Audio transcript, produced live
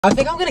I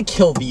think I'm gonna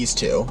kill these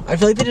two. I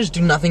feel like they just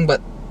do nothing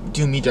but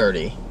do me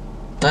dirty.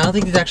 I don't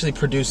think these actually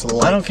produce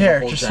life. I don't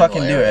care, just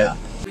fucking do it.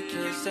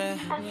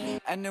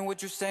 And then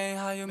what you saying,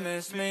 how you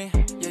miss me?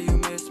 Yeah, you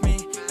miss me.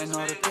 And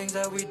all the things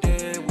that we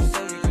did. We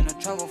said we gonna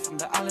travel from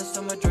the islands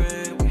to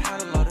Madrid. We had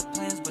a lot of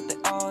plans, but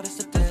they all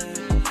disappeared.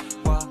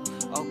 Why?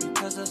 All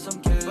because of some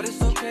kids. But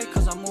it's okay,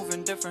 cause I'm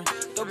moving different.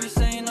 Don't be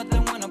saying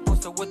nothing when I'm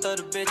posted with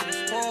other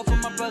bitches. Pour for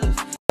my brothers.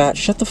 Matt,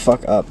 shut the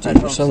fuck up,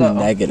 dude. You're so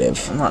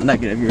negative. I'm not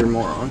negative, you're a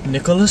moron.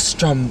 Nicholas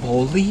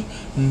Stromboli,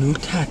 new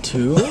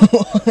tattoo.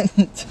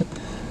 What?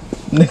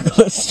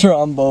 Nicholas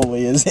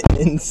Stromboli is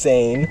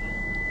insane.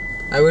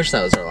 I wish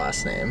that was our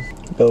last name.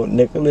 Go,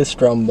 Nicholas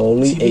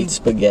Stromboli ate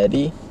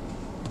spaghetti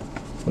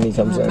when he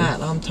comes in. Matt,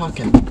 I'm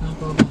talking.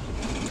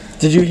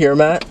 Did you hear,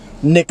 Matt?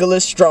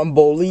 Nicholas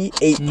Stromboli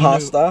ate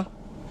pasta.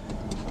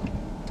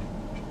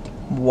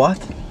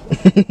 What?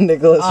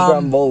 Nicholas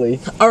Stromboli.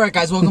 Alright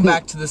guys, welcome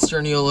back to the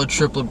Sturniolo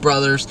Triplet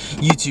Brothers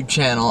YouTube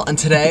channel. And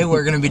today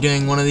we're going to be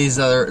doing one of these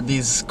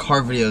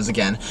car videos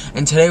again.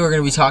 And today we're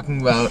going to be talking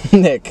about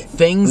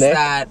things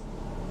that...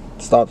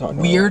 Stop talking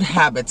weird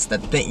habits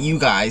that you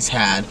guys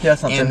had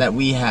and that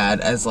we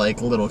had as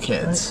like little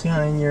kids. Right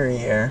behind your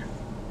ear.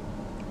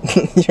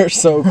 You're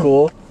so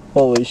cool.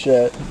 Holy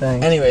shit.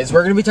 Thanks. Anyways,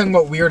 we're going to be talking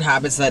about weird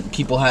habits that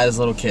people had as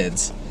little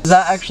kids. Is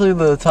that actually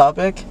the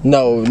topic?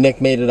 No, Nick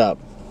made it up.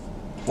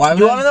 Why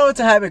you want to know what's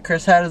a habit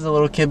Chris had as a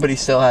little kid but he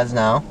still has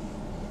now?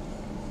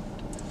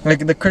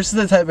 Like, Chris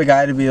is the type of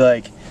guy to be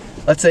like,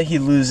 let's say he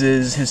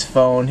loses his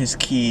phone, his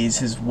keys,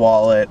 his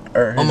wallet,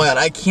 or his oh my god,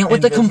 I can't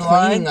with the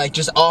complaining, like,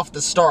 just off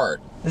the start.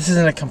 This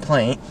isn't a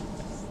complaint.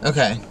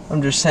 Okay.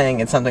 I'm just saying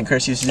it's something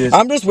Chris used to do.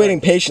 I'm just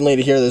waiting patiently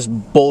to hear this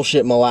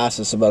bullshit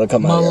molasses about to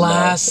come out of your mouth.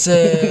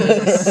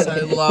 Molasses! I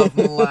love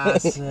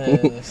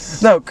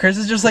molasses. No, Chris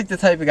is just like the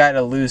type of guy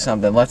to lose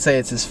something. Let's say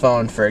it's his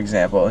phone, for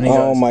example, and he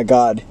oh goes, my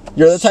god.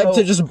 You're the type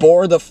to just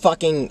bore the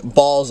fucking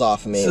balls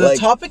off of me. So like, the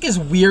topic is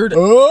weird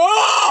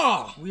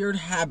weird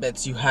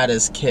habits you had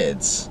as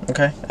kids.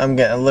 Okay, I'm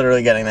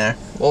literally getting there.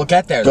 We'll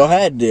get there. Go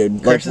ahead,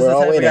 dude. Chris is the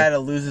type of guy to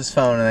lose his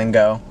phone and then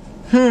go,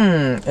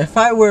 if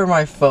I wear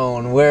my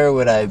phone, where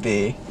would I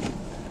be?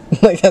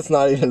 Like, that's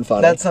not even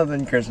funny. That's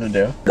something Chris would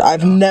do.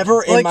 I've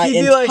never in my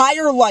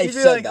entire life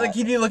said that. Like,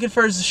 he'd be looking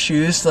for his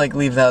shoes to, like,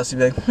 leave the house. He'd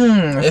be like,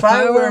 if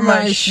I wear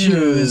my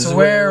shoes,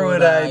 where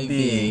would I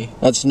be?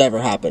 That's never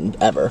happened,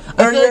 ever.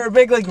 Or you're a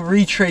big, like,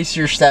 retrace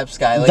your steps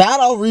guy. Like, that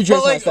I'll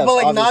retrace my steps, but,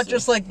 like, obviously. not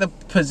just, like, the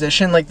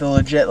position, like, the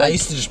legit, like, I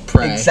used to just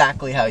pray.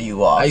 Exactly how you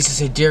walk. I used to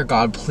say, dear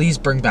God, please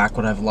bring back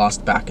what I've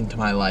lost back into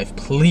my life.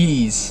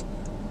 Please.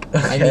 Okay.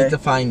 I need to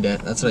find it.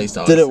 That's what I used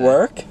to always say. Did it say.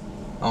 work?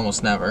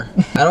 Almost never.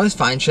 I'd always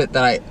find shit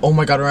that oh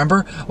my god,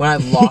 remember when I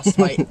lost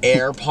my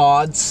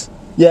AirPods?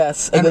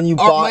 Yes, and then you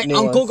bought new My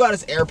uncle ones. got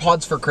his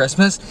AirPods for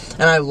Christmas,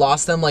 and I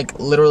lost them, like,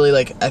 literally,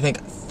 like, I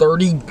think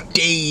 30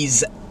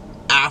 days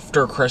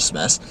after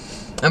Christmas.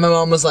 And my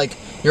mom was like,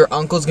 your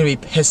uncle's gonna be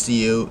pissed at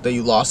you that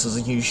you lost those.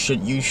 Like, you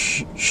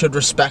should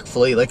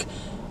respectfully, like,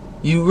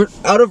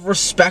 out of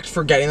respect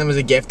for getting them as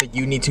a gift, that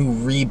you need to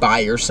re-buy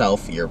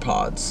yourself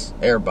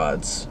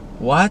AirBuds.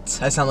 What?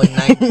 I sound like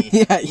 90.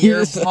 Yeah,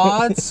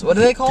 AirPods? What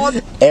are they called?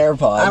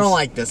 AirPods. I don't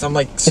like this. I'm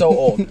like so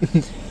old.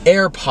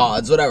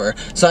 AirPods, whatever.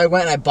 So I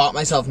went and I bought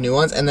myself new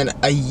ones, and then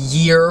a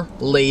year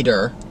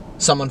later,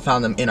 someone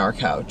found them in our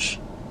couch.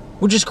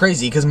 Which is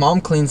crazy, because Mom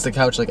cleans the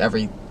couch like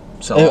every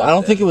so often. I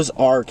don't think it was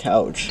our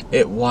couch.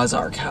 It was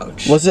our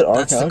couch. Was it our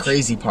couch? That's the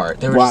crazy part.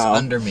 They were just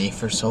under me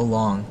for so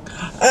long.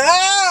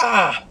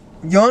 Ah!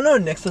 You wanna know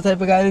what Nick's the type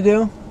of guy to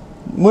do?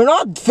 We're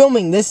not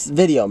filming this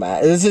video,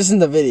 Matt. This isn't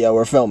the video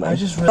we're filming.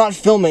 We're not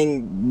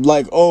filming,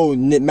 like, oh,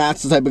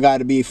 Matt's the type of guy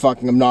to be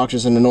fucking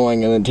obnoxious and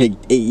annoying and then take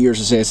 8 years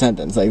to say a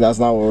sentence. Like, that's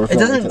not what we're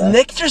filming today.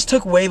 Nick just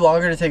took way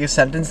longer to take a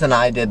sentence than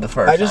I did the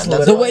first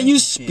time. The way you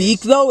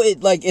speak, though,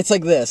 it's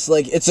like this.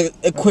 Like, it's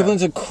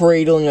equivalent to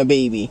cradling a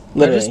baby.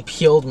 Literally. I just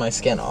peeled my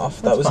skin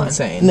off. That was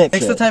insane.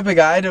 Nick's the type of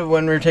guy to,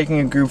 when we're taking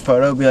a group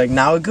photo, be like,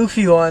 now a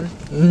goofy one.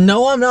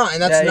 No, I'm not.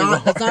 And that's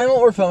not even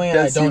what we're filming, and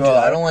Yes, I don't you do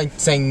that. are. I don't like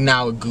saying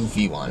now a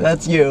goofy one.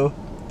 That's you.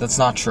 That's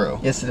not true.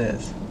 Yes, it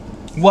is.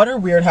 What are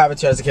weird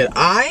habits you had as a kid?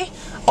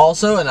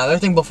 Also, another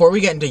thing, before we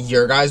get into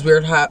your guys'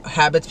 weird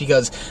habits,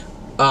 because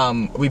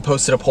we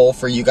posted a poll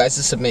for you guys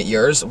to submit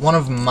yours, one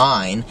of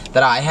mine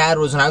that I had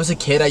was when I was a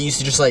kid, I used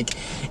to just, like,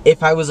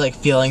 if I was, like,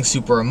 feeling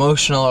super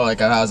emotional, or,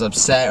 like, if I was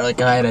upset, or, like,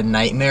 if I had a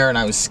nightmare and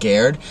I was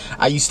scared,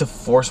 I used to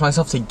force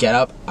myself to get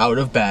up out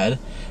of bed,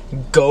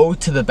 go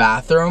to the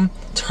bathroom,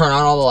 turn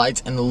on all the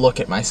lights, and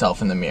look at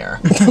myself in the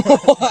mirrir.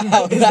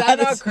 Wow, Is that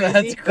not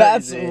crazy?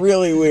 That's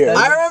really weird.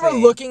 I remember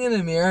looking in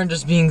the mirror and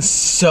just being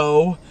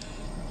so...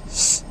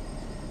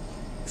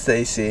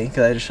 Stacy,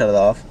 because I just shut it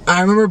off. I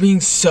remember being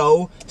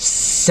so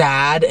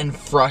sad and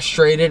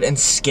frustrated and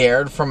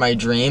scared from my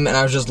dream, and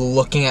I was just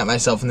looking at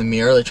myself in the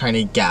mirror, like, trying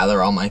to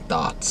gather all my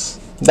thoughts.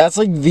 That's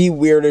like the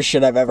weirdest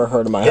shit I've ever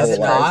heard in my whole life. Is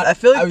it not? I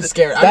feel like I was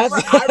scared. I remember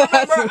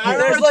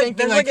there's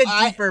like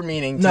a deeper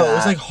meaning to No, that. it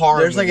was like horror.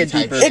 There's like a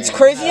deeper It's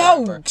crazy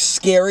how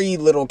scary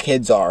little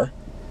kids are.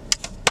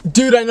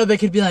 Dude, I know they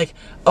could be like,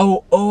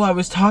 oh, I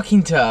was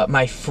talking to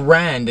my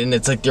friend, and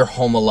it's like you're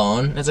home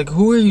alone. It's like,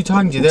 who are you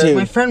talking to? They're like,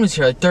 my friend was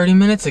here like 30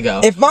 minutes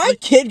ago. If my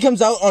kid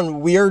comes out on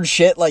weird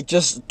shit, like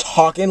just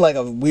talking like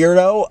a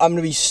weirdo, I'm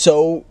gonna be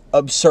so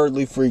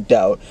absurdly freaked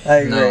out. I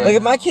agree. No. Like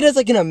if my kid has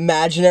like an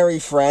imaginary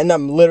friend,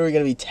 I'm literally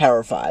gonna be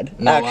terrified.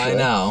 No, actually. I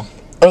know.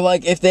 Or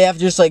like if they have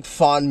just like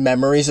fond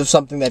memories of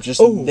something that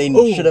just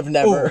they should have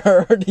never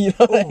heard, you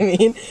know what I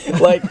mean?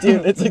 Like,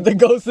 dude, it's like the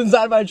Ghost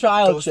Inside My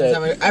Child shit.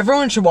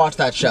 Everyone should watch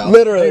that show.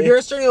 Literally. If you're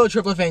a Sturniolo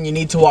Triplet fan, you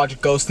need to watch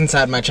Ghost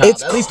Inside My Child.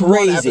 It's at least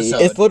crazy. one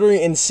episode. It's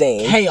literally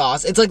insane.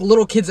 Chaos. It's like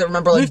little kids that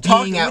remember like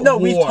being at war.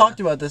 We've talked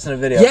about this in a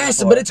video. Yes,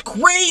 before. but it's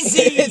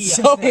crazy. It's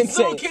so It's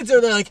little insane. kids are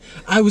like,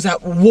 I was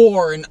at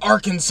war in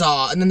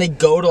Arkansas, and then they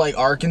go to like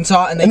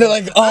Arkansas, and they're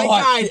like,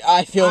 oh,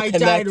 I feel I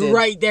connected. died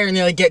right there, and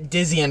they like get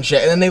dizzy and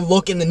shit, and then they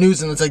look in the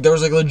news, and it's like there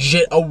was like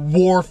legit a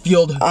war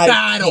field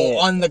battle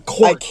on the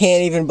court. I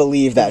can't even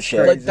believe that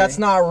shit. Like that's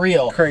not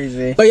real.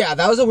 Crazy. But yeah,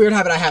 that was a weird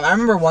habit I have. I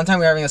remember one time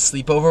we were having a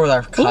sleepover with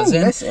our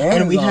cousin, Miss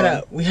and we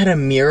Amazon. had a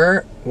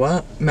mirror.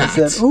 What, Max?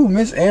 It said, ooh,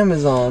 Miss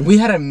Amazon. We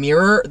had a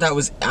mirror that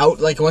was out,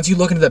 like once you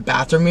look into the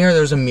bathroom mirror,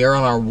 there was a mirror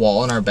on our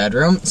wall in our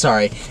bedroom.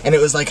 Sorry. And it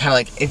was like kind of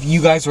like, if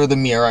you guys were the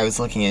mirror I was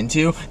looking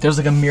into, there was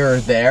like a mirror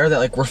there that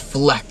like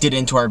reflected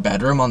into our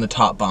bedroom on the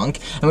top bunk.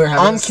 And we were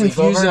having I'm a confused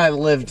and sleepover. I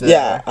lived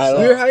there. Yeah,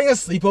 We were having a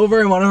sleepover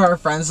and one of our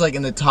friends like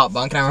in the top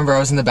bunk, and I remember I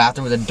was in the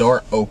bathroom with the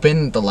door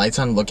open, the lights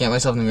on, looking at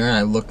myself in the mirror, and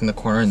I looked in the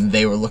corner and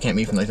they were looking at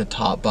me from like the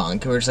top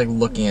bunk. We were just like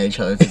looking at each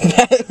other.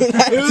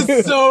 It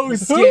was so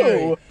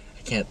scary.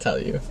 I can't tell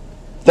you.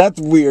 That's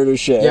weird as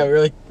shit. Yeah, we were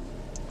like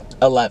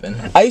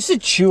 11. I used to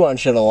chew on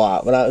shit a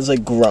lot when I was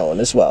like grown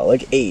as well,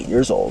 like 8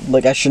 years old.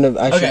 Like I shouldn't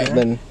have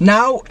been.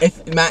 Now,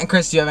 if Matt and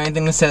Chris, do you have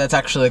anything to say that's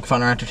actually like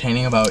fun or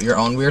entertaining about your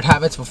own weird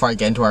habits before I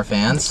get into our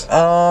fans?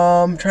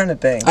 I'm trying to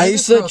think. I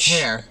used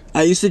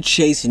to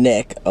chase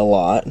Nick a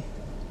lot.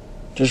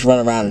 Just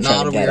run around and try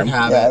Not to a get weird him.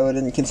 habit. Yeah, I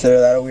wouldn't consider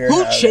that a weird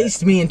Who habit.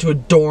 chased me into a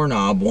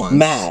doorknob once?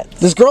 Matt.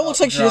 This girl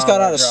looks like she just got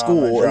Drama, out of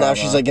school and now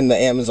she's like in the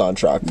Amazon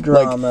truck.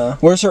 Drama.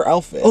 Like, where's her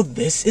outfit? Oh,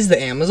 this is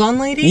the Amazon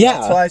lady? Yeah.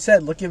 That's why I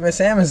said, look at Miss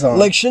Amazon.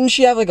 Like, shouldn't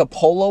she have like a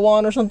polo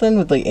on or something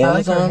with like I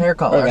like her Amazon? hair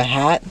color. Or like a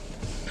hat?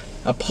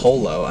 A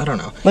polo. I don't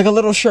know. Like a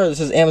little shirt that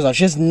says Amazon.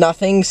 She has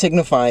nothing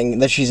signifying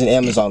that she's an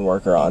Amazon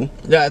worker on.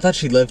 Yeah, I thought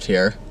she lived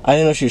here. I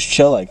didn't know she was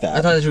chill like that.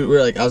 I thought we were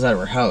like outside of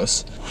her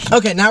house.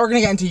 Okay, now we're gonna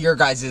get into your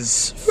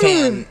guys'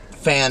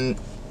 fan.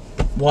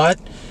 What?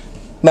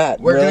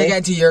 Matt, We're really? gonna get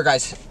into your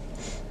guys.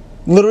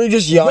 Literally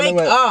just yawning.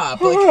 Wake like, up!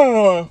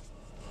 Like,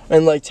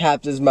 and like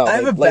tapped his mouth. I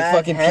have a like bad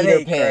fucking Peter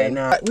headache Pan. right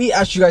now. we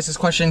asked you guys this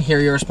question. Here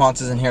are your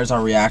responses, and here's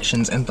our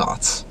reactions and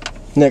thoughts.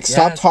 Nick,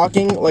 stop Yes.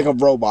 talking like a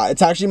robot.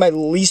 It's actually my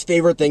least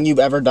favorite thing you've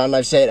ever done.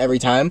 I say it every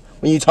time.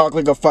 When you talk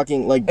like a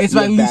fucking like. It's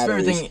my like least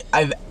batteries. favorite thing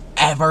I've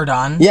ever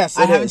done. Yes,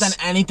 I it haven't is. done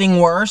anything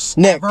worse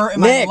Nick, ever in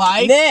my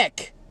life.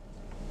 Nick!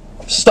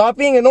 Stop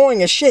being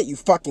annoying as shit, you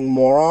fucking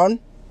moron.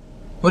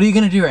 What are you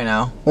gonna do right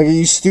now? Like, are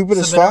you stupid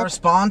as Submit a fuck?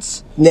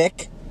 response?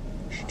 Nick,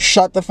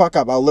 shut the fuck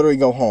up. I'll literally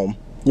go home.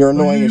 You're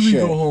annoying as We shit.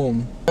 go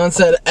home. Someone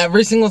said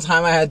every single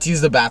time I had to use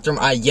the bathroom,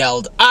 I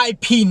yelled, "I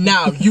pee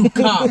now, you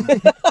come,"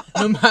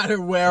 no matter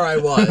where I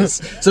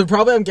was. So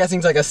probably I'm guessing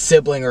it's like a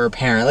sibling or a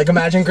parent. Like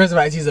imagine Chris if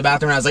I had to use the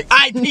bathroom and I was like,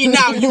 "I pee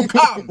now, you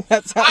come."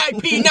 I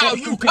pee now,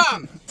 you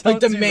come. Like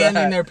Don't do demanding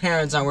that. their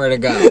parents on where to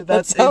go.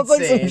 That sounds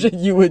like some shit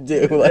you would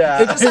do. Like,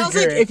 Yeah. It just sounds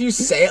like if you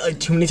say it like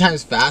too many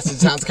times fast, it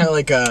sounds kind of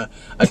like a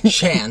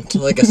chant,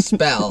 like a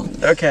spell.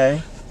 Okay.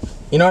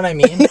 You know what I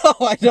mean? No,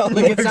 I don't.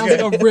 Like it sounds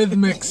like a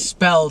rhythmic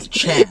spelled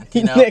chant,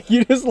 you know? Nick,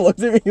 you just looked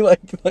at me like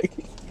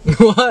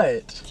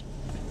What?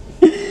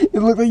 it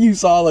looked like you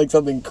saw like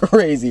something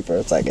crazy for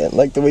a second.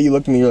 Like the way you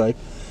looked at me, you're like,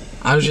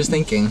 I was just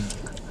thinking.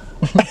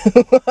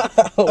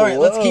 oh, Alright,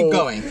 let's keep whoa.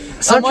 going.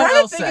 I'm Someone trying to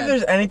else think if said.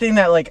 there's anything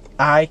that like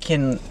I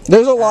can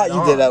There's a lot you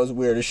on. did that was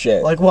weird as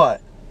shit. like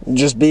what?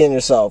 Just being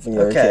yourself when you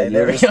were a Okay, kid.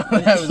 there we go.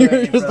 I was You were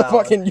waiting just for a that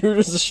one. fucking. You were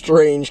just a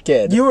strange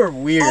kid. You were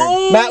weird.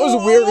 Matt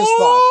was weird as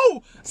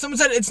fuck. Someone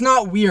said it's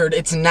not weird,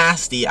 it's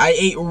nasty. I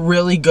ate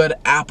really good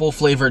apple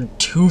flavored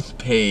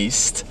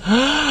toothpaste.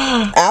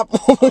 Apple.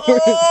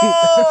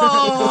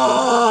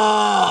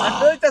 I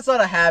feel like that's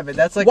not a habit.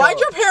 That's like Why'd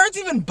your parents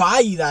even buy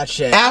you that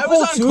shit? Apple I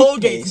was on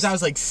Colgate toothpaste. because I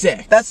was like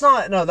 6. That's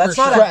not For not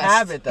sure. a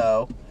habit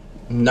though.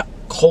 No,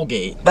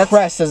 Colgate.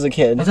 Pressed as a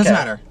kid. It doesn't Okay.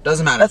 matter.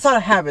 Doesn't matter. That's not a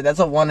habit. That's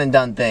a one and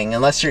done thing.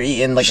 Unless you're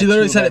eating like. She a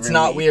literally tube said it's every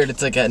not week. weird.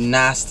 It's like a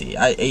nasty.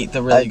 I ate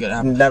the really I good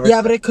apple. never Yeah,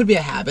 said- but it could be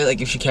a habit.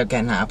 Like if she kept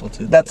getting apple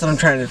toothpaste. That's what I'm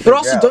trying to figure But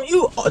also, out. don't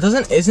you?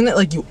 Isn't it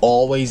like you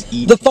always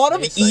eat? The thought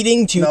of toothpaste? Like,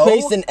 eating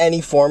toothpaste in any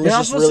form You're is not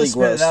just supposed really to spit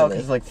gross it out to me.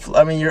 because like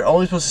I mean you're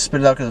only supposed to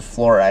spit it out because of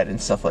fluoride and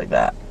stuff like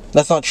that.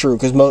 That's not true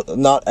because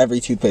not every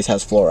toothpaste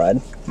has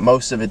fluoride.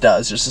 Most of it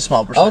does, just a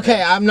small percentage. Okay,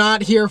 I'm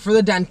not here for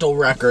the dental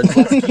records.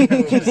 Let's keep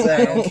moving.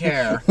 I don't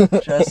care.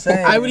 Just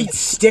saying. I would eat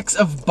sticks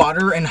of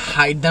butter and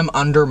hide them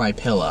under my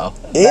pillow.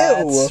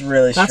 That's Ew.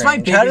 really That's my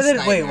strange. biggest How did it?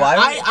 nightmare. Wait,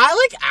 why? I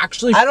like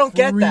actually. I don't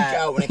get freak that.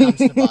 out when it comes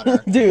to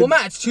butter, Dude. Well,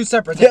 Matt, it's two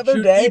separate The things. other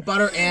You day, eat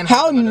butter and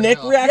how have them under Nick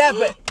pillow. reacted.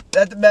 Yeah, but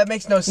That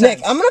makes no sense.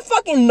 Nick, I'm gonna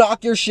fucking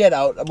knock your shit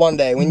out one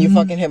day when you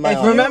fucking hit my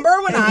arm. Remember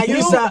when I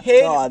used to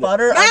hid God.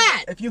 butter?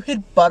 Matt! If you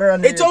hid butter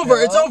under It's your over,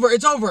 pillow, it's over,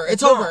 it's over,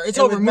 it's over, it's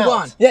It over, would move melt.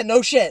 on. Yeah,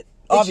 no shit.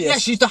 Obvious. Yeah,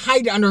 she used to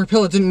hide it under her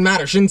pillow, it didn't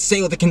matter. She didn't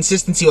say what the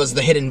consistency was of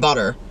the hidden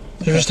butter.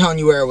 She was just telling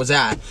you where it was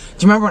at. Do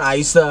you remember when I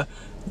used to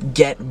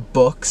get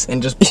books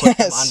and just put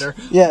them under?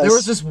 Yes. There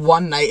was this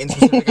one night in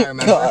specific I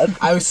remember. God.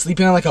 I was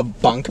sleeping on like a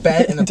bunk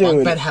bed, and the bunk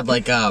Dude. bed had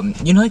like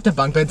you know like the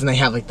bunk beds and they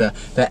have like the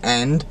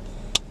end?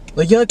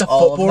 Like you know like the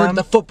All of footboard, them?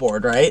 the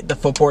footboard, right? The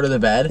footboard of the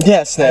bed.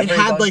 Yes, It Nick. Every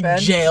had bunk like bed?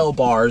 jail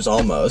bars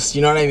almost.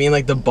 You know what I mean?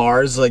 Like the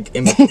bars like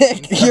in between.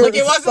 you're Like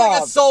it wasn't like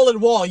a stop.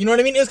 solid wall. You know what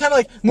I mean? It was kind of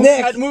like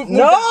Nick, move no!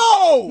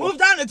 down. Move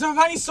down. It's a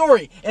funny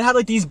story. It had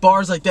like these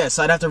bars like this,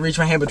 so I'd have to reach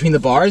my hand between the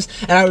bars,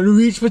 and I would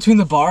reach between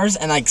the bars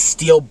and like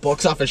steal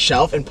books off a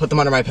shelf and put them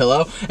under my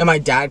pillow. And my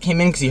dad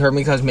came in because he heard me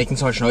because I was making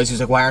so much noise. He was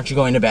like, "Why aren't you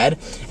going to bed?"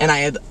 And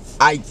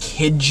I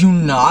kid you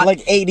not,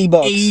 Like 80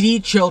 books. 80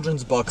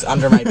 children's books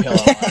under my pillow.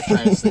 while I was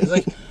trying to sleep. It was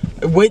like,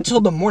 wait till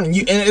the morning.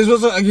 And it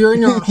was like you're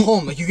in your own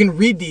home. Like you can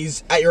read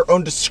these at your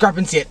own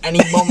discrepancy at any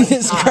moment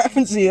in time.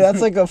 Discrepancy, that's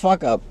like a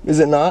fuck up, is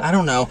it not? I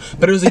don't know,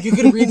 but it was like you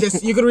could read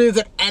this. You could read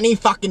this at any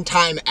fucking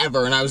time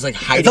ever, and I was like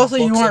hiding. It's also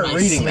you books in weren't my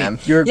reading sleep. them.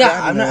 You were Yeah,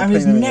 grabbing them I and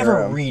was putting them in your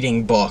never room.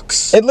 reading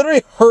books. It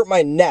literally hurt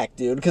my neck,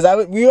 dude,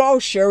 because we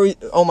always share,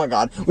 oh my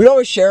god, we'd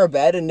always share a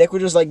bed, and Nick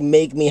would just like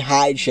make me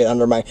hide shit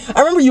under my, I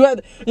remember you know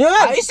that?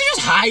 I used to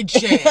just hide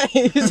shit.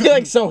 He used to be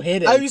like so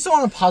hidden. I used to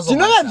want to puzzle. Do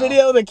you know that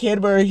video of the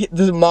kid where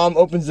the mom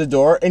opens the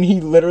door and he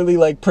literally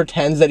like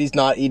pretends that he's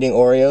not eating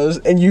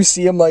Oreos and you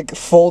see him like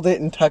fold it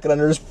and tuck it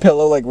under his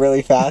pillow like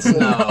really fast?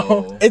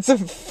 No. It's a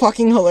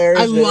fucking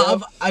hilarious video.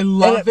 I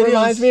love And it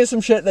reminds videos. me of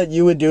some shit that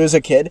you would do as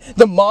a kid.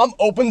 The mom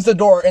opens the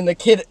door and the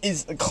kid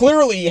is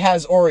clearly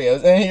has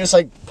Oreos and he just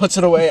like puts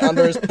it away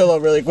under his pillow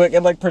really quick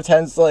and like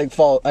pretends to like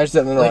fall. I just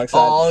didn't know Like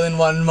all in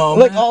one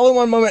moment. like all in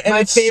one moment. And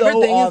My it's favorite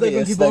so thing is like when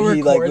obvious people that record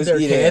he, like, was their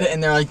eating kid it.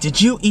 and they're like,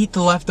 "Did you eat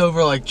the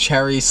leftover like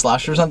cherry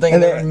slush or something?"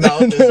 And And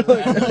they're- their mouth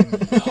is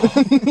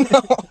red. Like,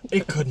 no.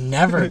 It could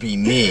never be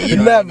me. You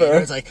know what I mean? Never.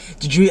 It's like,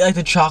 did you eat like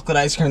the chocolate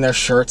ice cream? Their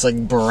shirts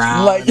like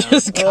brown, Like and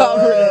just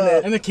covered in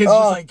it. and the kid's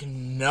just like,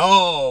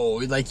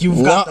 no, like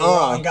you've got the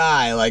wrong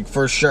guy, like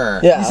for sure.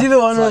 Yeah. You see the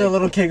one It's where like- the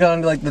little kid got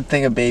into like the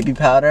thing of baby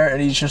powder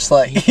and he's just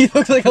like he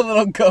looks like a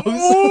little ghost.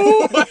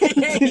 Ooh, I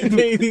hate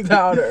baby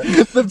powder.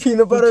 The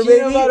peanut butter baby.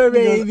 Peanut butter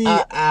He goes, baby.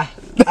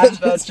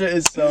 That shit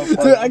is so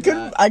funny.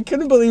 Dude, I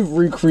couldn't believe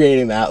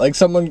recreating that. Like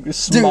someone Dude,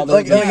 smothered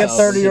like a themselves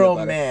with 30-year-old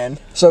peanut butter. man.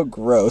 So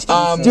gross.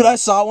 Dude, I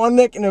saw one,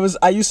 Nick, and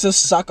I used to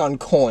suck on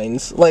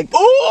coins. Like,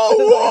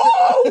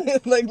 Oh,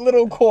 like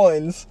little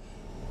coins.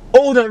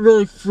 oh, that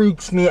really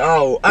freaks me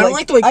out. I don't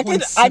like the way I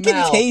coins can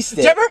smell. taste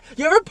it.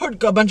 You ever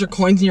put a bunch of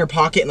coins in your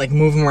pocket and like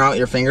move them around with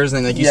your fingers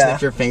and then like you Yeah.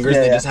 sniff your fingers and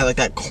Yeah, they yeah. just have like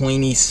that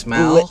coiny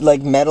smell?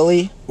 Like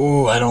metally.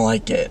 Ooh, I don't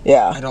like it.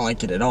 Yeah. I don't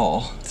like it at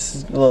all.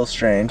 It's a little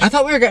strange. I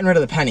thought we were getting rid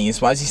of the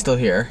pennies. Why is he still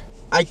here?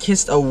 I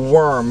kissed a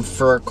worm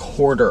for a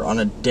quarter on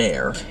a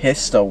dare.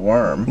 Kissed a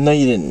worm. No,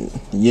 you didn't.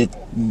 You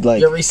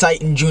like. You're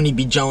reciting Junie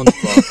B. Jones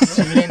books.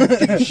 You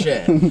didn't do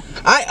shit.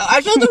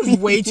 I feel like there was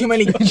way too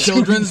many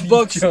children's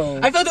books.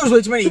 Jones. I feel like there was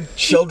way too many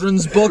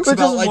children's books With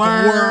about just like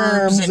worms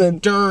worms and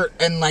and- dirt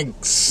and like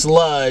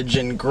sludge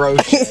and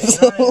gross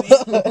shit. You know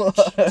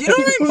what I mean? Do you know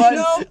what I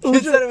mean? though? Who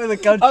said it with a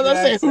country I was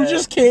gonna say, who accent?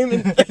 just came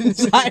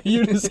inside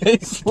you to say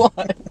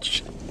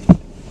sludge?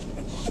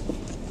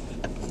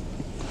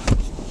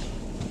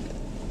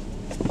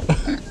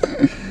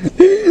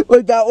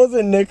 Like that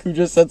wasn't Nick who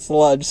just said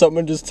sludge.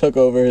 Someone just took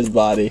over his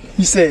body.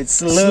 You said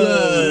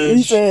sludge.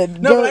 He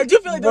said, No, but I do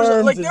feel like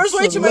worms and there's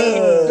way too many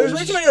sludge. there's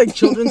way too many like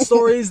children's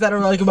stories that are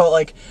like about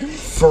like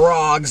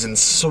frogs and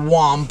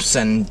swamps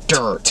and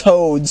dirt.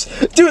 Toads,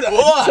 dude.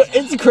 Ugh.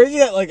 It's crazy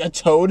that like a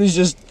toad is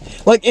just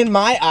like in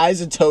my eyes,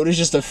 a toad is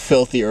just a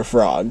filthier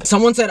frog.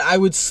 Someone said I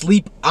would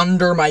sleep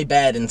under my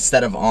bed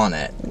instead of on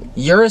it.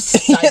 You're a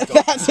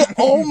psychopath.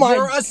 Oh my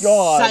You're a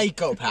god,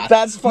 psychopath.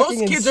 That's fucking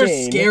Most kids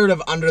insane. are scared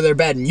of under their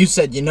bed, and you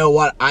said, you know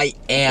what? I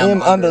I am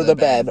am under the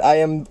bed. I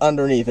am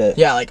underneath it.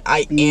 Yeah, like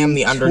I am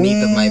the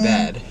underneath of my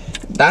bed.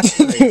 That's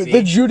Dude, crazy.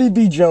 the Judy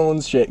B.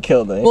 Jones shit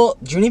killed me. Well,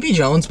 Junie B.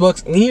 Jones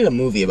books. We need a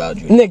movie about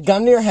Junie. Nick,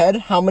 gun to your head,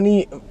 how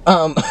many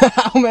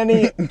how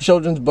many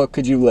children's book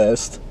could you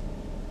list?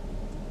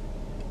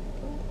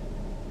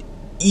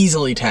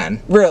 Easily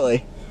 10.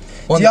 Really?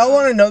 Well, Do y'all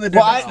want to know the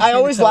Well, difference? I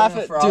always between a laugh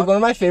toad and at a frog? dude. One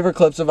of my favorite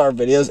clips of our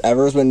videos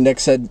ever is when Nick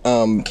said,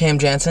 Cam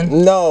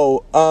Jansen.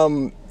 no,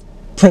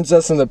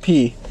 Princess and the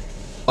Pea.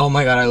 Oh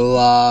my god, I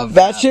love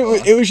That shit.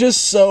 It was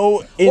just so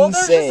Well, they're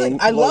insane.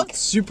 just, I loved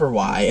Super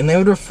Y, and they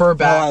would refer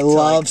back. I to,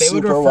 love like, they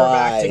would Super refer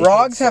back Y. to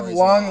Frogs kid have stories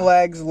long a lot.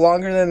 legs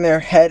longer than their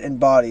head and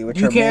body, which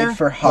Do you are care? made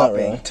for Not hopping.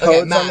 really. Toads,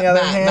 Okay, on Matt, the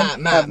other Matt,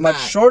 hand, Matt, have much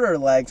Matt. shorter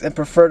legs and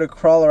prefer to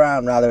crawl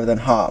around rather than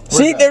hop.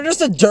 See, they're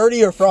just a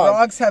dirtier frog.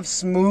 Frogs have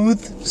smooth,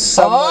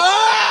 somewhat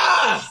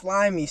Ah!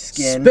 slimy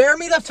skin. Spare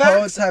me the Toads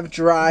facts. have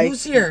dry.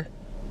 Who's here?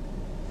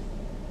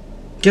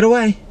 Get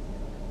away.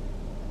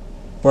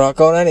 We're not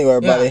going anywhere,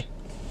 Yeah. buddy.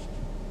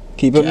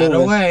 Keep it Get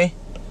moving. away.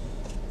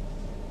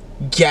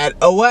 Get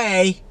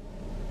away.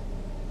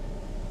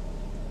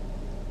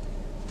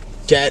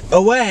 Get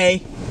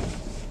away.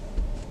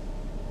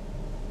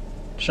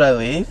 Should I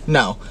leave?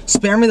 No.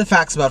 Spare me the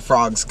facts about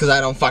frogs, because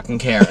I don't fucking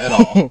care at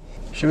all.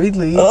 Should we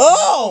leave?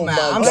 Oh, Man,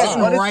 my I'm God.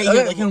 sitting right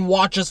here. They can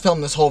watch us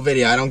film this whole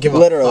video. I don't give a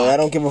Literally, fuck. I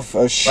don't give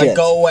a shit. Like,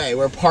 go away.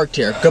 We're parked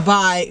here.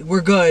 Goodbye.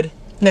 We're good.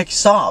 Nick,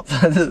 stop.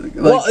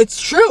 Well,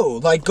 it's true.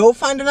 Like, go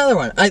find another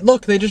one.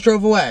 Look, they just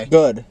drove away.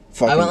 Good.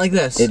 I went like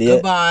this. Idiot.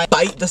 Goodbye.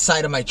 Bite the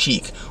side of my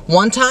cheek.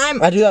 One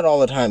time, I do that all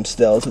the time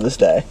still to this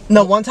day.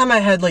 No, one time I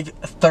had like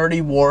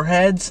 30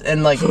 warheads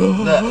and like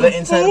the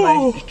inside of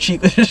my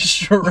cheek was just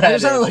shredded. I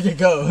sounded like a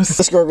ghost.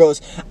 This girl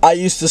goes, I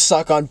used to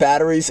suck on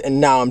batteries and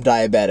now I'm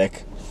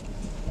diabetic.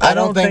 I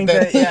don't think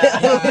that. Yeah,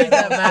 I don't think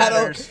that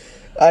matters.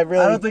 I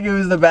don't think it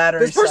was the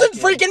battery. This person's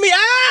sucking. freaking me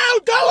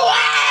out!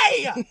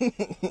 Go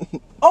away!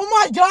 Oh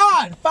my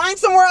god! Find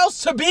somewhere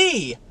else to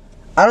be!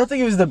 I don't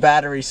think it was the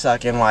battery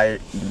sucking why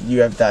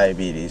you have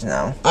diabetes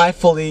now. I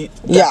fully.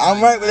 Yeah,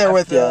 I'm right there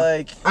with you.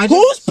 Like,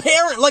 Whose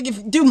parent? Like,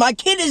 if dude, my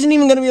kid isn't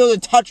even gonna be able to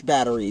touch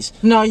batteries.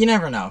 No, you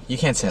never know. You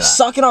can't say that.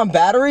 Sucking on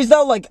batteries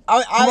though, like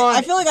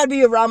I feel like I'd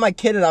be around my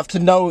kid enough to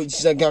know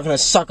she's like, not gonna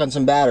suck on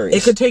some batteries.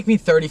 It could take me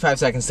 35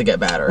 seconds to get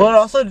batteries. well, it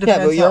also depends.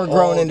 Yeah, but you're a how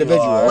grown old you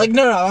individual. are. Like,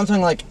 no, I'm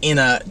talking like in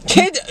a.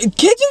 Kids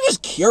are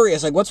just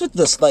curious. Like, what's with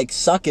this like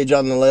suckage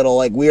on the little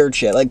like weird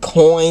shit, like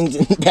coins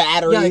and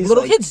batteries? Yeah, like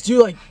little kids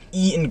do like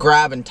eat and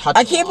grab and touch.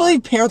 I can't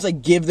believe parents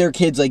like give their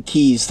kids like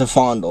keys to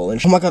fondle.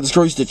 And oh my god, this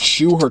girl used to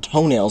chew her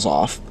toenails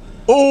off.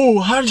 Oh,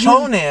 how did you?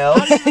 Toenails?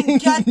 How did you even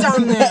get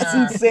down there?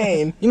 That's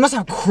insane. You must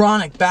have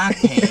chronic back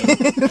pain.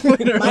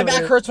 My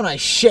back hurts when I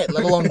shit,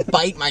 let alone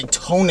bite my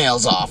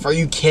toenails off. Are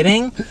you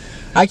kidding?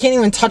 I can't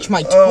even touch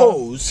my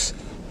toes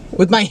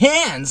with my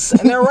hands,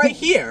 and they're right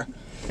here.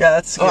 Yeah,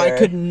 that's Oh, scary. I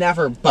could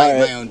never bite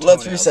Alright, my own toenails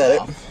let's reset it.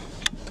 off.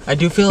 I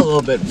do feel a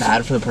little bit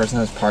bad for the person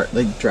that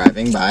was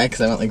driving by,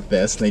 because I went like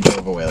this, and they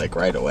drove away like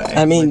right away.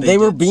 I mean, Like, they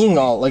were did. being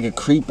all like a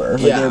creeper.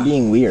 Like, Yeah. they were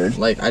being weird.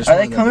 Like, I just Are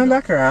they wanted them to coming go.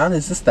 back around?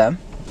 Is this them?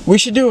 We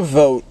should do a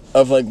vote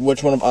of like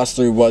which one of us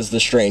three was the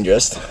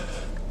strangest.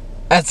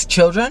 As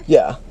children?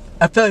 Yeah.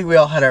 I feel like we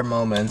all had our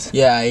moments.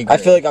 Yeah, I agree. I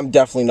feel like I'm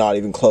definitely not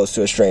even close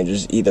to as strange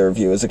as either of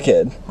you as a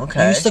kid. I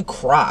Okay. used to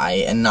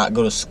cry and not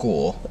go to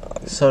school.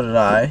 So did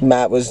I.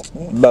 Matt was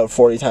about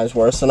 40 times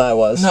worse than I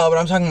was. No, but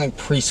I'm talking like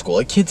preschool.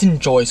 Like, kids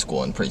enjoy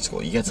school in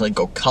preschool. You get to like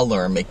go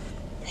color and make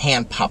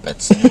hand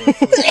puppets. And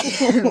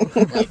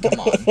like, come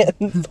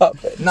on.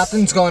 Puppets.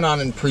 Nothing's going on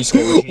in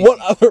preschool. What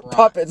other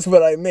puppets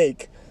would I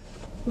make?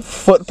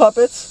 Foot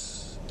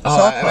puppets? Oh,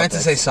 Sock I meant to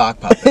puppets. say sock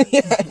puppet.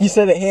 Yeah, you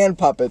said hand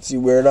puppets,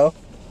 you weirdo.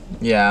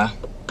 Yeah.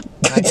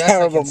 I guess I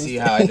Terrible can see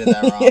how I did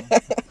that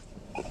wrong.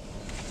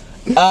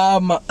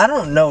 I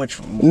don't know which.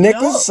 Nick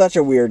was such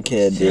a weird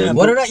kid, dude.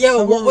 What did I? Yeah,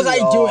 but what was I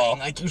Someone- doing?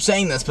 Like, you're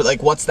saying this, but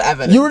like, what's the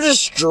evidence? You were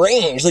just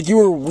strange. Like, you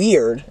were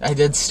weird. I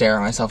did stare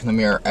at myself in the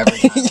mirror every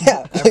time.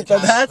 Yeah, Every like, time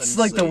I That's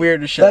couldn't like the sleep.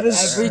 weirdest shit. That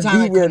is Every the time I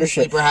couldn't weirdest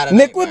shit. sleep or had a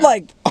Nick would nightmare.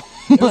 like.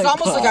 It was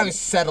almost like I was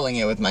settling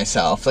it with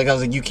myself. Like, I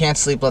was like, you can't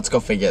sleep, let's go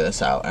figure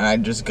this out. And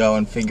I'd just go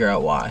and figure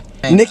out why.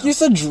 Nick used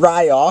to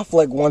dry off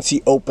like once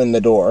he opened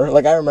the door.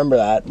 Like, I remember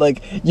that.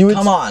 Like, you would.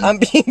 Come on. I'm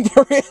being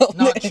for real.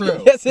 Not Nick.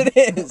 true. Yes, it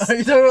is. Are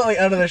you talking about like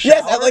out of the shower?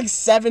 Yes, at like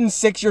 7,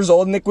 6 years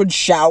old, Nick would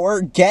shower,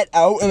 get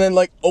out, and then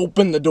like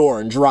open the door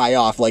and dry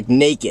off like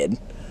naked.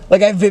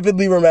 Like, I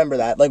vividly remember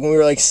that. Like, when we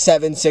were like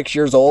 7, 6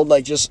 years old,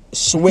 like just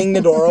swing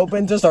the door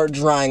open to start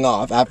drying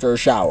off after a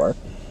shower.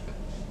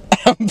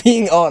 I'm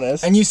being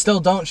honest. And you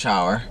still don't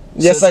shower.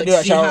 Yes, it's I like, do,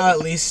 I see shower. how at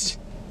least,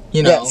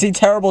 you know. Yeah, see,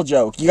 terrible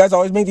joke. You guys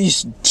always make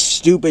these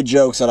stupid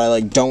jokes that I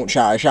like don't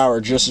shower. I shower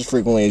just as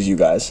frequently as you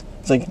guys.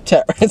 It's like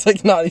it's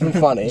like not even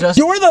funny.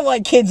 You were the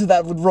like kids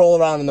that would roll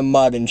around in the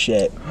mud and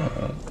shit.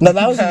 No,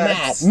 that was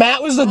Matt.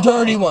 Matt was the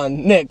dirty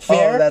one. Nick,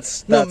 fair? Oh,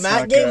 that's No, Matt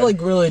Matt gave like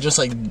really just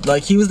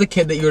like he was the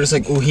kid that you were just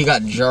like, ooh, he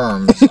got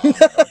germs.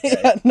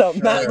 Yeah, no,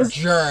 Matt Like, was.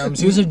 germs.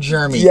 He was a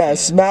germy.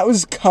 Yes, Matt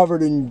was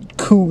covered in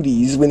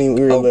cooties when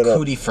we were Oh, little.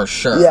 cootie for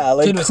sure. Yeah,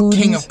 like kid was king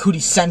cooties. of Cootie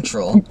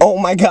Central. Oh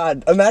my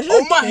god! Imagine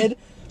Oh a my! kid.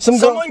 Some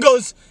girl- Someone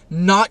goes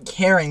not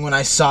caring when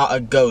I saw a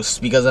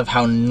ghost because of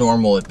how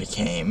normal it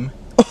became.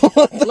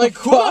 Like,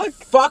 who the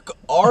fuck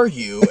are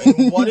you,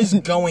 and what is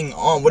going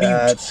on? What are you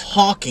That's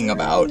talking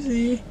about?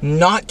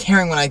 Not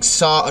caring when I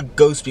saw a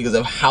ghost because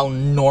of how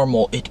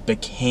normal it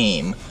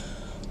became.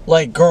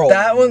 Like, girl,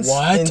 That one's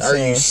what are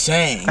you insane.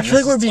 saying? I feel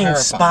like This we're is being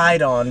terrifying.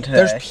 spied on today.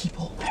 There's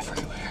people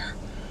everywhere.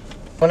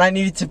 When I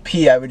needed to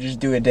pee, I would just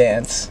do a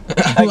dance.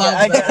 I love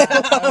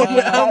that.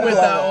 I'm with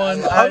that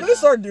one. I'm gonna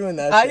start doing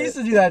that. I shit. used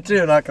to do that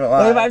too. Not gonna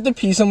Like, if I lie. have to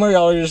pee somewhere,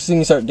 y'all just see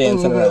me start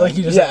dancing. Ooh, around. like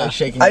you just yeah. like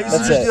shaking I your used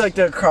to arms. just do like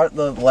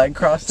the leg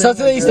cross thing. So that's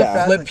what they used to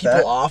Yeah. flip Like people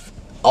that. off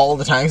all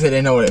the time because they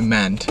didn't know what it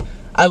meant.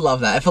 I love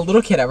that. If a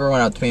little kid ever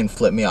went up to me and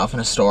flipped me off in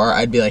a store,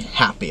 I'd be like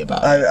happy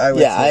about it. I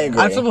would Yeah, I say. agree.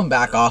 I'd flip them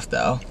back off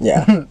though.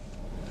 Yeah.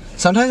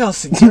 Sometimes I'll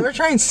see. Do you ever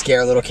try and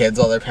scare little kids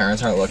while their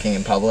parents aren't looking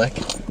in public?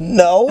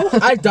 No.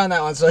 I've done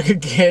that once, like a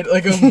kid,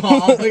 like a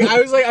mom. Like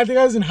I think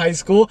I was in high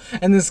school,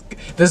 and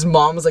this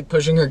mom was like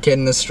pushing her kid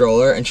in the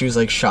stroller, and she was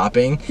like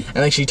shopping, and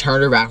like she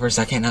turned her back for a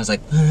second, and I was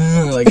like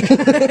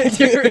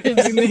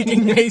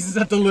making faces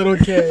at the little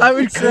kid. I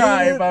would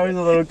cry if I was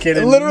a little kid.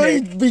 And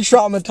Literally be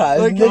traumatized.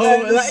 Like, Nick's oh,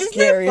 the isn't that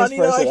scariest funny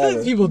though? I person feel like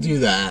ever. people do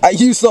that. I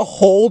used to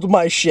hold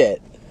my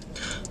shit.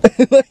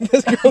 Like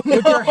this girl.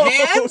 With your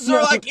hands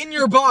or like in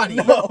your body?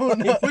 No.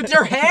 With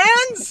your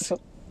hands?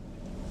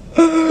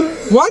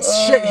 Once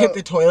shit hit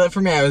the toilet for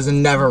me, I was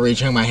never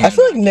reaching my hand. I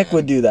feel like Nick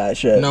would do that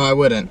shit. No, I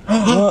wouldn't.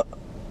 Oh.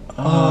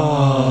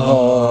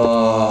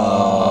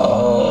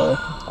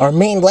 Our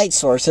main light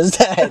source is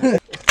dead.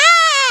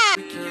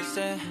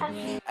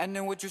 And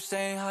then what you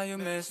saying, how you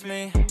miss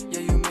me?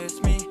 Yeah, you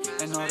miss me.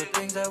 And all the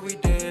things that we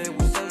did.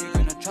 We said we were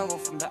gonna travel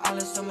from the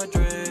islands to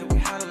Madrid. We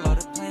had a lot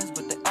of plans,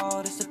 but